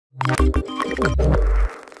Welcome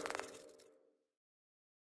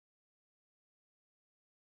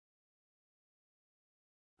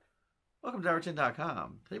to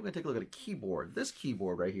DiverChin.com. Today we're going to take a look at a keyboard. This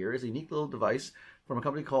keyboard right here is a unique little device from a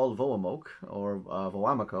company called Voamoko, or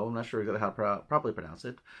Voamoko. I'm not sure exactly how to properly pronounce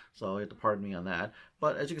it, so you have to pardon me on that.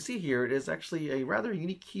 But as you can see here, it is actually a rather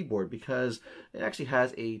unique keyboard because it actually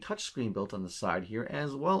has a touch screen built on the side here,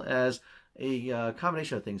 as well as a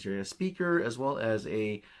combination of things here. A speaker, as well as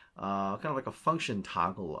a kind of like a function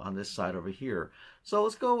toggle on this side over here. So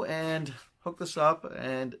let's go and hook this up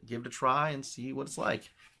and give it a try and see what it's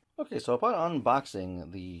like. Okay, so upon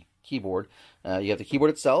unboxing the keyboard, you have the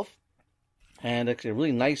keyboard itself, and it's a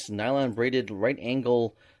really nice nylon braided right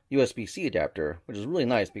angle USB-C adapter, which is really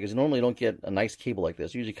nice because you normally don't get a nice cable like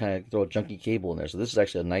this. You usually kind of throw a junky cable in there, so this is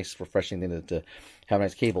actually a nice, refreshing thing to have a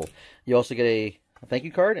nice cable. You also get a thank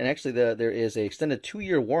you card, and actually there is a extended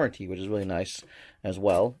 2-year warranty, which is really nice as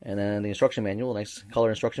well. And then the instruction manual, a nice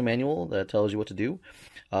color instruction manual that tells you what to do.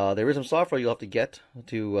 There is some software you'll have to get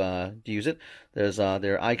to use it. There's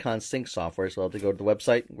their Icon Sync software, so I'll have to go to the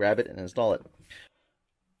website, grab it, and install it.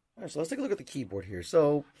 All right, so let's take a look at the keyboard here.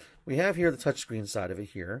 So we have here the touchscreen side of it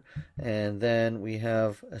here, and then we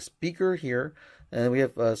have a speaker here, and we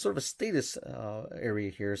have sort of a status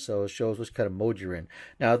area here, so it shows which kind of mode you're in.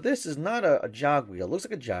 Now this is not a jog wheel. It looks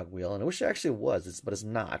like a jog wheel, and I wish it actually was, but it's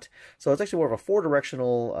not. So it's actually more of a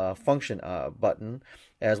 4-directional function button,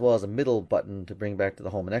 as well as a middle button to bring back to the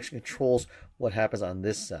home. It actually controls what happens on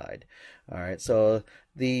this side. All right, so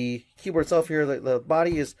the keyboard itself here,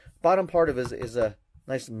 the bottom part of it is a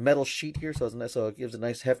nice metal sheet here, so it's nice, so it gives a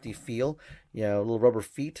nice hefty feel. Little rubber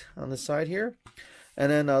feet on the side here,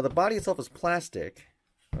 and then the body itself is plastic,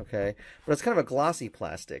 okay, but it's kind of a glossy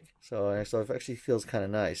plastic, so it actually feels kind of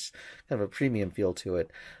nice, kind of a premium feel to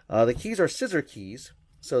it. The keys are scissor keys,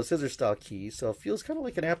 so scissor style keys, so it feels kind of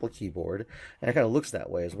like an Apple keyboard, and it kind of looks that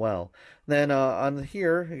way as well. Then on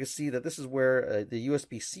here you can see that this is where the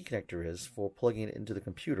USB-C connector is for plugging it into the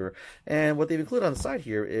computer, and what they've included on the side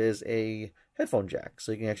here is a headphone jack,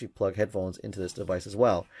 so you can actually plug headphones into this device as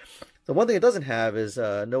well. The one thing it doesn't have is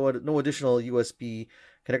no additional USB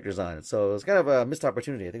connectors on it, so it's kind of a missed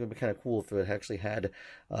opportunity. I think it would be kind of cool if it actually had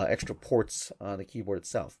extra ports on the keyboard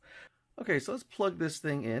itself. Okay, so let's plug this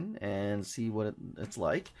thing in and see what it's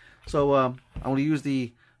like. So I'm going to use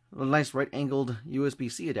the nice right-angled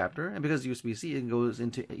USB-C adapter, and because USB-C, it goes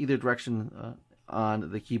into either direction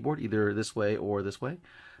on the keyboard, either this way or this way,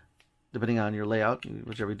 depending on your layout,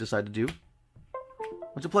 whichever you decide to do.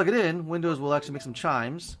 Once you plug it in, Windows will actually make some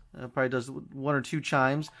chimes. It probably does 1 or 2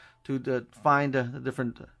 chimes to find the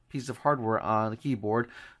different pieces of hardware on the keyboard.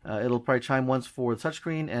 It'll probably chime once for the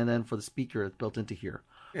touchscreen and then for the speaker that's built into here.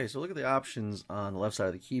 Okay, so look at the options on the left side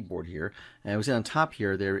of the keyboard here, and we see on top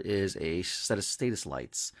here there is a set of status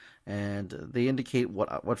lights, and they indicate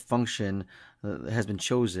what function has been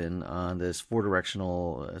chosen on this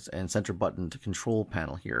 4-directional and center button to control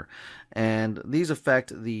panel here, and these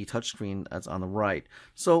affect the touchscreen that's on the right.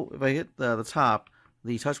 So if I hit the top,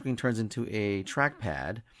 the touchscreen turns into a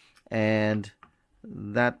trackpad, and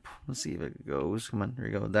that, let's see if it goes. Come on, here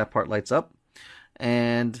we go. That part lights up,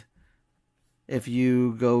 and if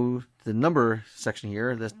you go to the number section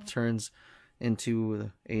here, this turns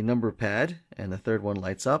into a number pad, and the third one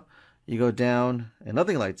lights up. You go down, and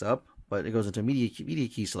nothing lights up, but it goes into media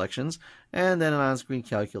key selections, and then an on-screen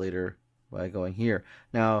calculator by going here.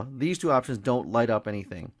 Now, these two options don't light up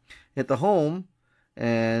anything. Hit the home,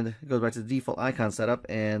 and it goes back to the default icon setup,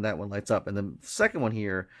 and that one lights up. And the second one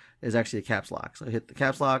here is actually a caps lock. So hit the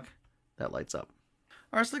caps lock, that lights up.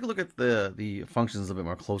 All right, let's take a look at the functions a bit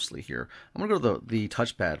more closely here. I'm going to go to the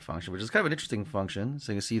touchpad function, which is kind of an interesting function.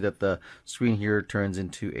 So you can see that the screen here turns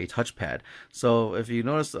into a touchpad. So if you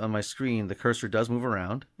notice on my screen, the cursor does move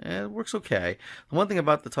around, and it works okay. The one thing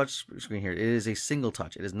about the touch screen here, it is a single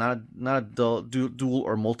touch. It is not a dual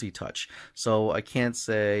or multi-touch. So I can't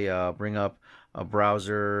say bring up a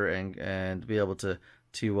browser and be able to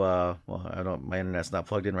well, my internet's not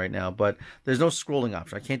plugged in right now, but there's no scrolling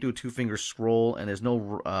option. I can't do a 2-finger scroll, and there's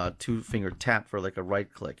no 2-finger tap for like a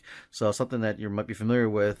right click. So something that you might be familiar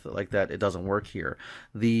with like that, it doesn't work here.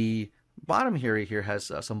 The bottom here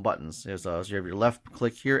has some buttons. There's so you have your left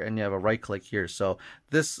click here and you have a right click here. So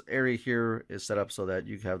this area here is set up so that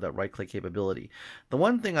you have that right click capability. The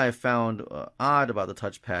one thing I found odd about the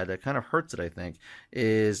touchpad that kind of hurts it, I think,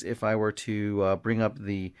 is if I were to bring up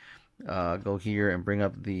the go here and bring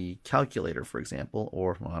up the calculator, for example,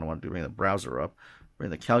 or well, I don't want to bring the browser up, bring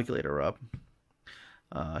the calculator up.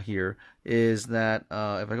 Here is that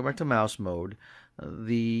if I go back to mouse mode,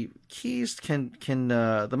 the keys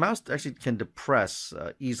the mouse actually can depress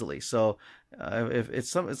easily. So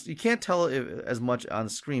if you can't tell as much on the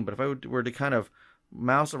screen, but if I were to kind of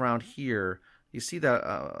mouse around here, you see that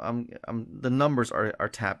the numbers are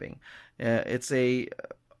tapping. It's a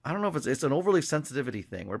I don't know if it's an overly sensitivity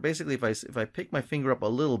thing where basically if I pick my finger up a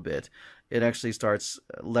little bit, it actually starts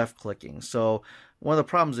left clicking. So one of the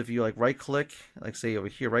problems if you like right click, like say over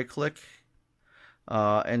here right click,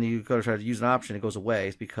 and you go to try to use an option, it goes away.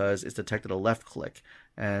 It's because it's detected a left click,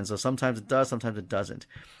 and so sometimes it does, sometimes it doesn't.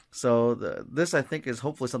 So this I think is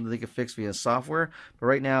hopefully something they can fix via software. But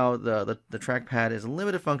right now the trackpad is a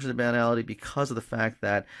limited functionality because of the fact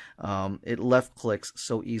that it left clicks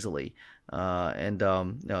so easily, and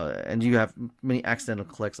you have many accidental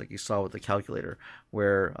clicks like you saw with the calculator,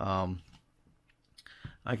 where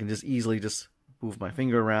I can just easily just move my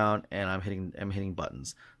finger around and I'm hitting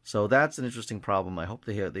buttons. So that's an interesting problem. I hope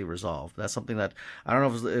they resolve. That's something that I don't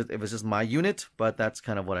know if it's just my unit, but that's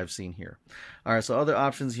kind of what I've seen here. All right, so other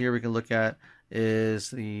options here we can look at is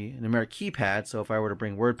the numeric keypad. So if I were to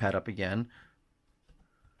bring WordPad up again,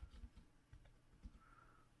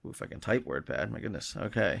 if I can type WordPad, my goodness.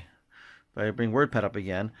 Okay, if I bring WordPad up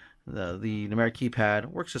again, the numeric keypad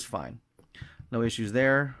works just fine. No issues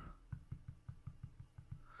there.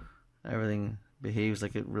 Everything behaves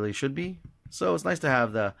like it really should be. So it's nice to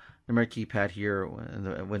have the numeric keypad here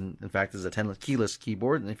when in fact there's a keyless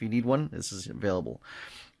keyboard, and if you need one, this is available.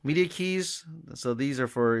 Media keys, so these are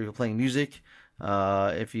for if you're playing music.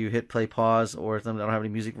 If you hit play, pause, or I don't have any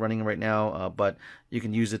music running right now, but you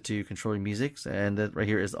can use it to control your music. And that right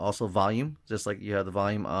here is also volume, just like you have the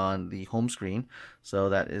volume on the home screen. So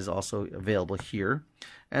that is also available here.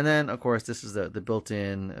 And then of course this is the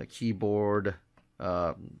built-in keyboard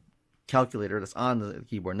calculator that's on the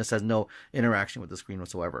keyboard, and this has no interaction with the screen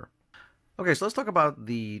whatsoever. Okay, so let's talk about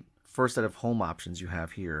the first set of home options you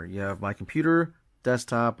have here. You have my computer,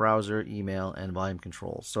 desktop, browser, email, and volume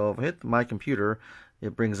control. So if I hit my computer,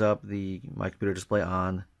 it brings up my computer display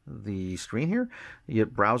on the screen here. You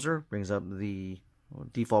get browser, brings up the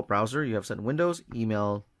default browser you have set in Windows.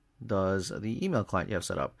 Email does the email client you have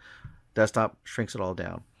set up. Desktop shrinks it all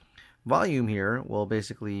down. Volume here will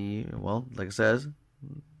basically, well, like it says,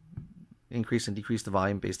 increase and decrease the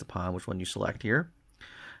volume based upon which one you select here.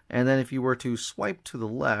 And then if you were to swipe to the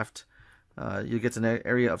left, you get to an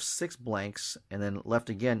area of 6 blanks, and then left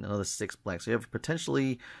again another 6 blanks. So you have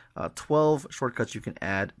potentially 12 shortcuts you can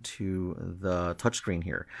add to the touchscreen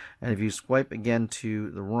here. And if you swipe again to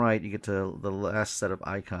the right, you get to the last set of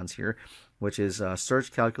icons here, which is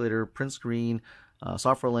search, calculator, print screen,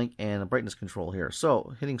 software link, and a brightness control here.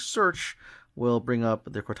 So hitting search will bring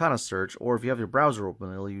up the Cortana search, or if you have your browser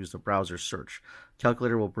open, it'll use the browser search.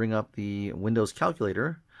 Calculator will bring up the Windows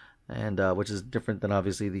calculator, and which is different than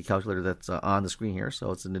obviously the calculator that's on the screen here,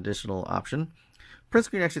 so it's an additional option. Print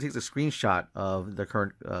screen actually takes a screenshot of the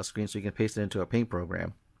current screen so you can paste it into a paint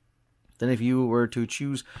program. Then if you were to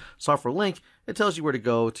choose software link, it tells you where to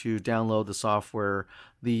go to download the software,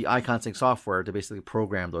 the icon sync software, to basically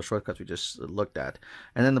program those shortcuts we just looked at.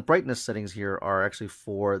 And then the brightness settings here are actually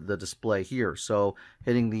for the display here. So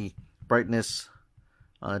hitting the brightness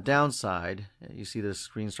on the downside, you see the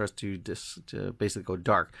screen starts to basically go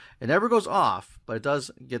dark. It never goes off, but it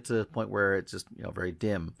does get to the point where it's just very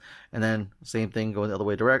dim. And then same thing going the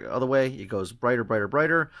other way, it goes brighter, brighter,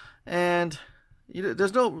 brighter, and it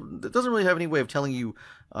doesn't really have any way of telling you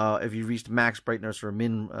if you reached max brightness or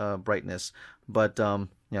min brightness, but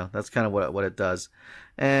that's kind of what it does.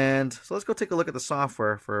 And so let's go take a look at the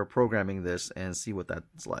software for programming this and see what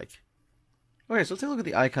that's like. Okay, so let's take a look at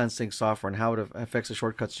the icon sync software and how it affects the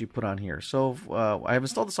shortcuts you put on here. So I have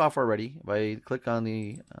installed the software already. If I click on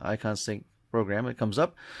the icon sync program, it comes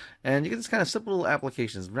up, and you get this kind of simple little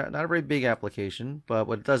application. It's not a very big application, but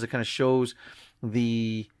what it does, it kind of shows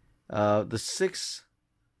the 6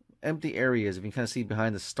 empty areas. If you can kind of see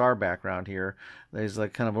behind the star background here, there's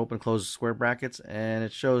like kind of open closed square brackets, and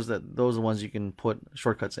it shows that those are the ones you can put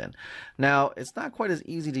shortcuts in. Now it's not quite as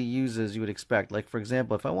easy to use as you would expect. Like for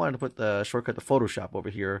example, if I wanted to put the shortcut to Photoshop over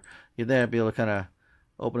here, you'd then be able to kind of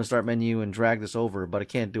open the start menu and drag this over, but it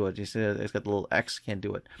can't do it. You see it's got the little X, can't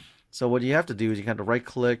do it. So what you have to do is you kind of right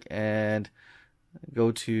click and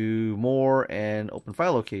go to more and open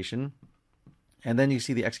file location. And then you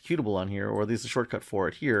see the executable on here, or at least a shortcut for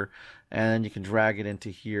it here, and you can drag it into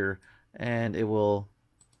here, and it will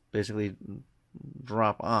basically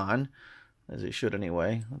drop on, as it should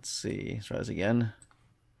anyway. Let's see, let's try this again.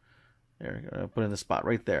 There, I'm gonna put in the spot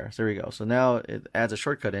right there. So there we go. So now it adds a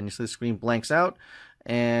shortcut in. You see the screen blanks out,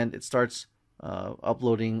 and it starts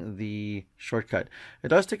uploading the shortcut. It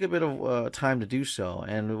does take a bit of time to do so,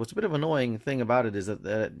 and what's a bit of an annoying thing about it is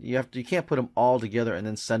that you can't put them all together and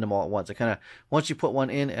then send them all at once. It kind of, once you put one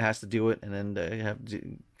in, it has to do it, and then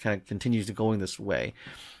it kind of continues to going this way.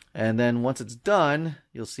 And then once it's done,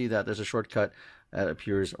 you'll see that there's a shortcut that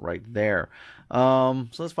appears right there. So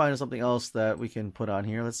let's find something else that we can put on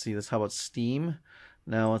here. Let's see this. How about Steam?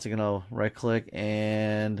 Now once again, I'll right click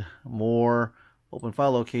and more, open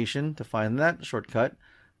file location to find that shortcut,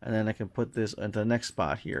 and then I can put this into the next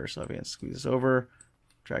spot here. So if I can squeeze this over,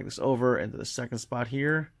 drag this over into the second spot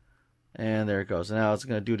here, and there it goes. Now it's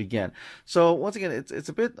going to do it again. So once again, it's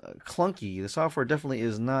a bit clunky. The software definitely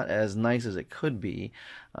is not as nice as it could be.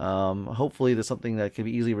 Hopefully there's something that can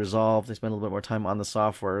be easily resolved. They spend a little bit more time on the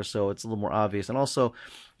software, so it's a little more obvious. And also,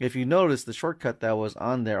 if you notice, the shortcut that was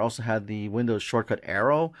on there also had the Windows shortcut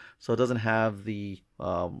arrow, so it doesn't have the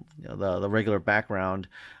the regular background,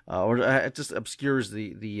 or it just obscures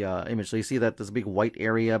the image. So you see that there's a big white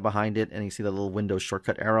area behind it, and you see that little Windows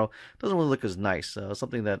shortcut arrow. It doesn't really look as nice.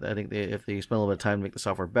 Something that I think if they spend a little bit of time to make the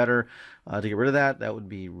software better, to get rid of that, that would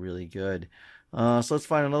be really good. So let's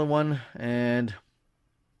find another one and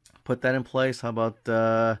put that in place. How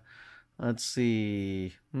about let's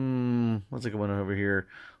see, what's a good one over here?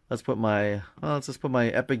 Let's put my let's just put my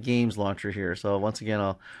Epic Games launcher here. So once again,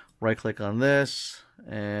 I'll right click on this,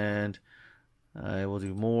 and I will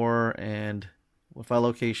do more and file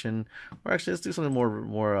location. Or actually, let's do something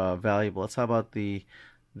more valuable. Let's how about the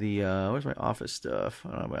where's my Office stuff?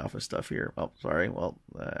 I don't have my Office stuff here. Oh, sorry. Well,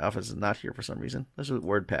 Office is not here for some reason. Let's do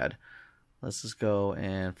WordPad. Let's just go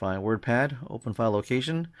and find WordPad. Open file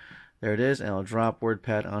location. There it is, and I'll drop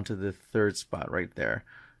WordPad onto the third spot right there.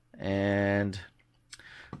 And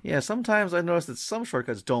yeah, sometimes I noticed that some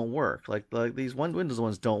shortcuts don't work. Like these Windows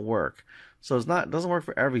ones don't work. So it doesn't work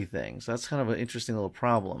for everything. So that's kind of an interesting little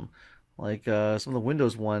problem. Like some of the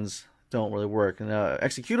Windows ones don't really work. And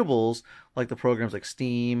executables, like the programs like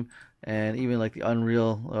Steam and even like the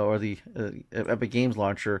Unreal or the Epic Games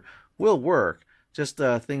Launcher, will work. Just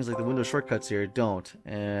things like the Windows shortcuts here don't.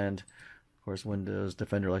 And of course, Windows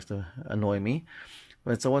Defender likes to annoy me.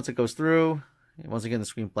 But so once it goes through, once again the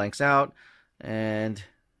screen blanks out, and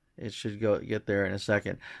it should get there in a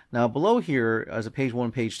second. Now below here is a page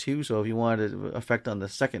 1, page 2. So if you wanted to effect on the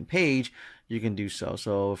second page, you can do so.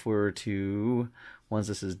 So if we were to, once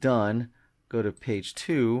this is done, go to page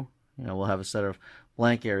 2, we'll have a set of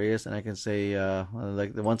blank areas, and I can say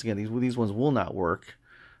like once again these ones will not work.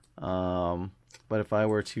 But if I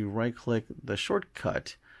were to right click the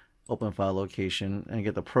shortcut, open file location, and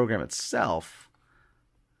get the program itself,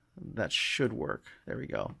 that should work. There we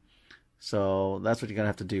go. So that's what you're going to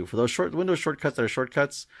have to do. For those Windows shortcuts that are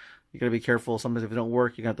shortcuts, you got to be careful. Sometimes if they don't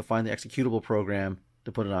work, you're going to have to find the executable program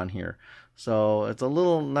to put it on here. So it's a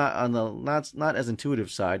little not on the not as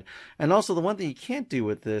intuitive side. And also the one thing you can't do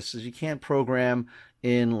with this is you can't program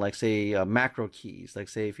in, like, say, macro keys. Like,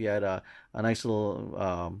 say if you had a nice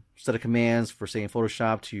little set of commands for, say, in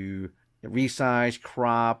Photoshop to resize,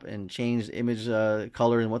 crop, and change the image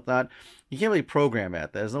color and whatnot, you can't really program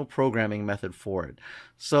that. There's no programming method for it.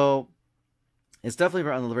 So it's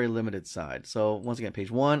definitely on the very limited side. So once again, page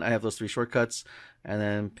 1, I have those 3 shortcuts, and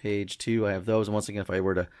then page 2, I have those. And once again, if I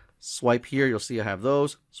were to swipe here, you'll see I have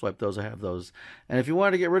those. Swipe those, I have those. And if you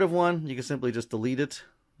wanted to get rid of one, you can simply just delete it.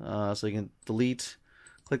 So you can delete,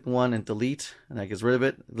 click one and delete, and that gets rid of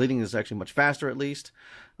it. Deleting is actually much faster, at least.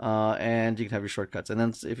 And you can have your shortcuts. And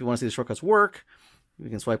then if you want to see the shortcuts work, you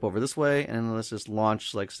can swipe over this way, and let's just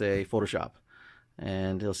launch, like, say, Photoshop.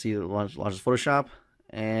 And you'll see it launches Photoshop,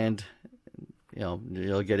 and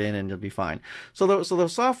you'll get in and you'll be fine. So the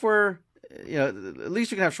software, at least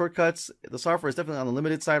you can have shortcuts. The software is definitely on the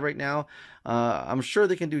limited side right now. I'm sure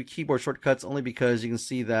they can do keyboard shortcuts only because you can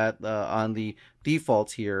see that on the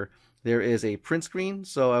defaults here, there is a print screen.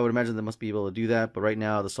 So I would imagine they must be able to do that. But right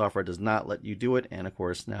now, the software does not let you do it. And of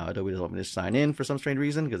course, now Adobe doesn't want me to sign in for some strange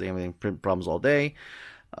reason because they have print problems all day.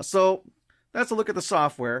 So that's a look at the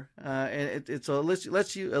software. And it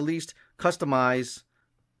lets you at least customize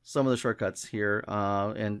some of the shortcuts here,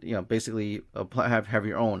 and basically have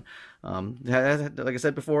your own. Like I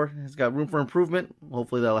said before, it's got room for improvement.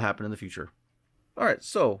 Hopefully that'll happen in the future. All right,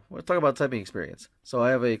 so let's talk about typing experience. So I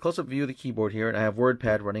have a close-up view of the keyboard here, and I have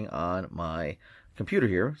WordPad running on my computer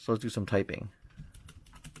here. So let's do some typing.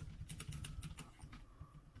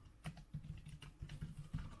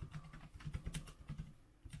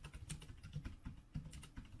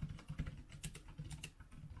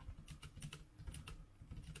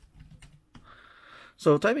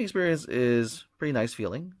 So typing experience is pretty nice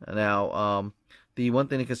feeling. Now, The one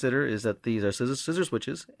thing to consider is that these are scissor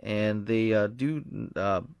switches, and they're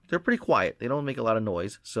pretty quiet. They don't make a lot of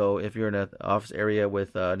noise. So if you're in an office area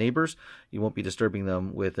with neighbors, you won't be disturbing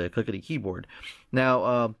them with a clickety keyboard.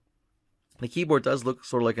 Now, the keyboard does look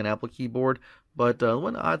sort of like an Apple keyboard, but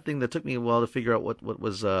one odd thing that took me a while to figure out what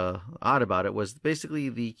was odd about it was basically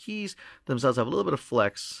the keys themselves have a little bit of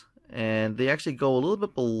flex, and they actually go a little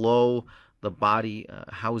bit below the body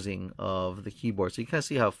housing of the keyboard. So you kind of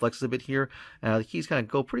see how it flexes a bit here. The keys kind of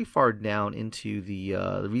go pretty far down into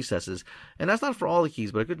the recesses. And that's not for all the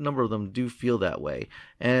keys, but a good number of them do feel that way.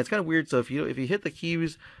 And it's kind of weird. So if you hit the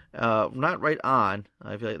keys not right on,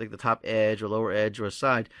 if you like the top edge or lower edge or a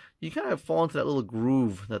side, you kind of fall into that little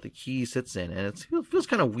groove that the key sits in. And it feels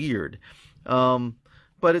kind of weird.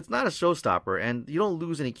 But it's not a showstopper, and you don't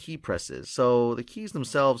lose any key presses. So the keys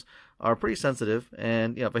themselves are pretty sensitive,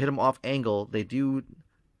 and if I hit them off angle, they do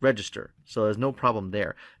register. So there's no problem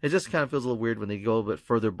there. It just kind of feels a little weird when they go a bit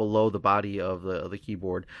further below the body of the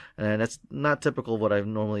keyboard, and that's not typical of what I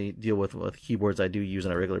normally deal with keyboards I do use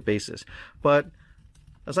on a regular basis. But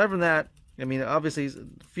aside from that, I mean, obviously,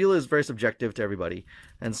 feel is very subjective to everybody,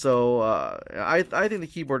 and so I think the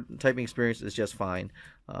keyboard typing experience is just fine.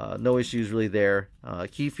 No issues really there.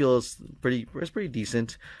 Key feel is pretty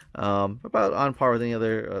decent, about on par with any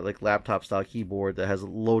other like laptop style keyboard that has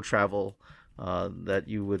low travel that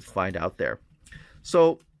you would find out there.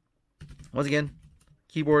 So once again,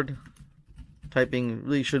 keyboard typing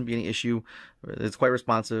really shouldn't be any issue. It's quite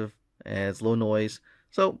responsive and it's low noise.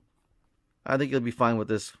 So I think you'll be fine with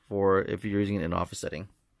this for if you're using it in an office setting.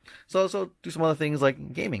 So do some other things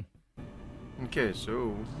like gaming. Okay,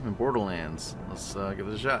 so in Borderlands, let's give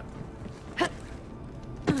it a shot.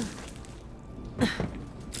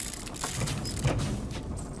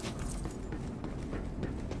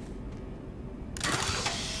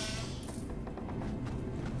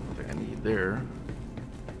 Nothing I need there.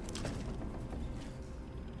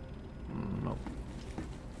 Nope.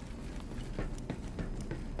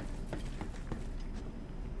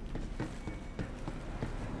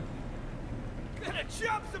 Gonna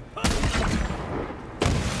chop some punch!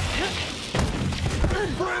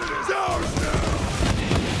 Friend is ours now!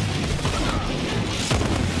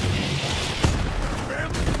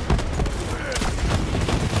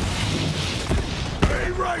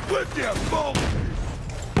 Hey, right with you, bolt!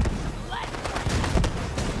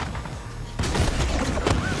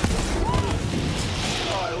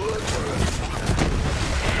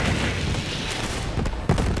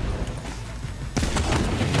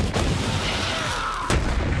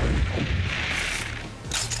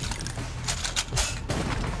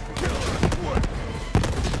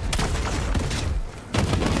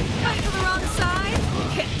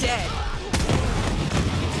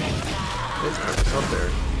 Up there.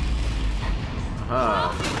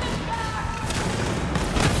 Aha.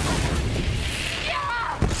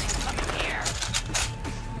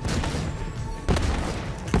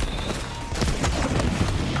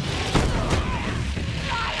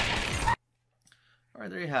 All right,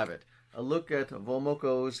 there you have it. A look at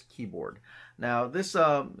Voamoko's keyboard. Now, this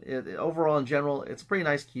overall in general, it's a pretty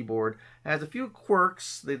nice keyboard. It has a few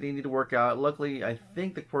quirks that they need to work out. Luckily, I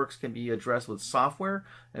think the quirks can be addressed with software,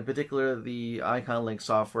 in particular the icon link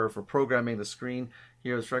software for programming the screen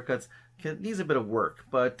here with shortcuts. Needs a bit of work,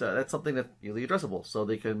 but that's something that's easily addressable. So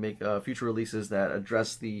they can make future releases that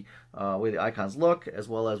address the way the icons look, as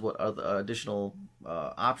well as what other additional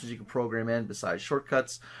options you can program in besides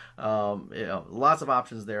shortcuts. Lots of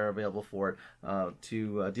options there available for it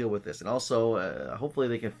to deal with this. And also, hopefully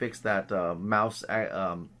they can fix that mouse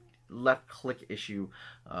left click issue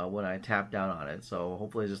when I tap down on it. So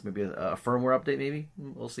hopefully just maybe a firmware update, maybe.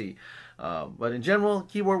 We'll see. But in general,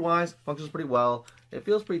 keyboard wise, functions pretty well. It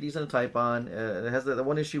feels pretty decent to type on. It has the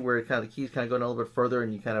one issue where the keys kind of go a little bit further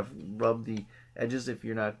and you kind of rub the edges if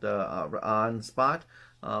you're not on spot.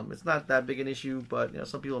 It's not that big an issue, but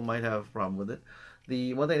some people might have a problem with it.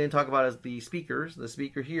 The one thing I didn't talk about is the speakers. The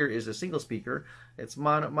speaker here is a single speaker. It's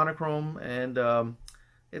monochrome, and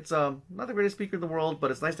it's not the greatest speaker in the world, but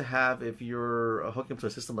it's nice to have if you're hooked up to a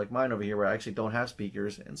system like mine over here where I actually don't have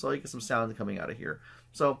speakers, and so you get some sound coming out of here.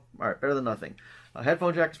 So, all right, better than nothing.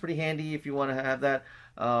 Headphone jack is pretty handy if you want to have that.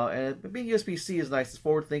 And being USB-C is nice. It's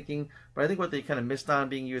forward-thinking, but I think what they kind of missed on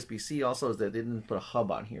being USB-C also is that they didn't put a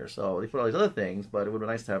hub on here. So they put all these other things, but it would be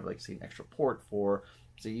nice to have, like, say, an extra port for,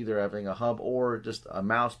 say, either having a hub or just a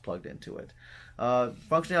mouse plugged into it.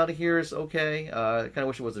 Functionality here is okay. I kind of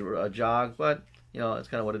wish it was a jog, but it's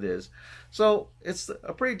kind of what it is. So it's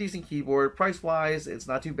a pretty decent keyboard. Price-wise, it's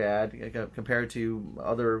not too bad compared to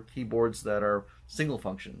other keyboards that are single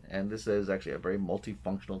function, and this is actually a very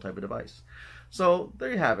multifunctional type of device. So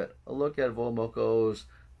there you have it, a look at Voamoko's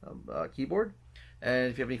keyboard.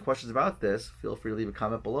 And if you have any questions about this, feel free to leave a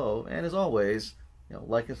comment below. And as always,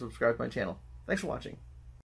 like and subscribe to my channel. Thanks for watching.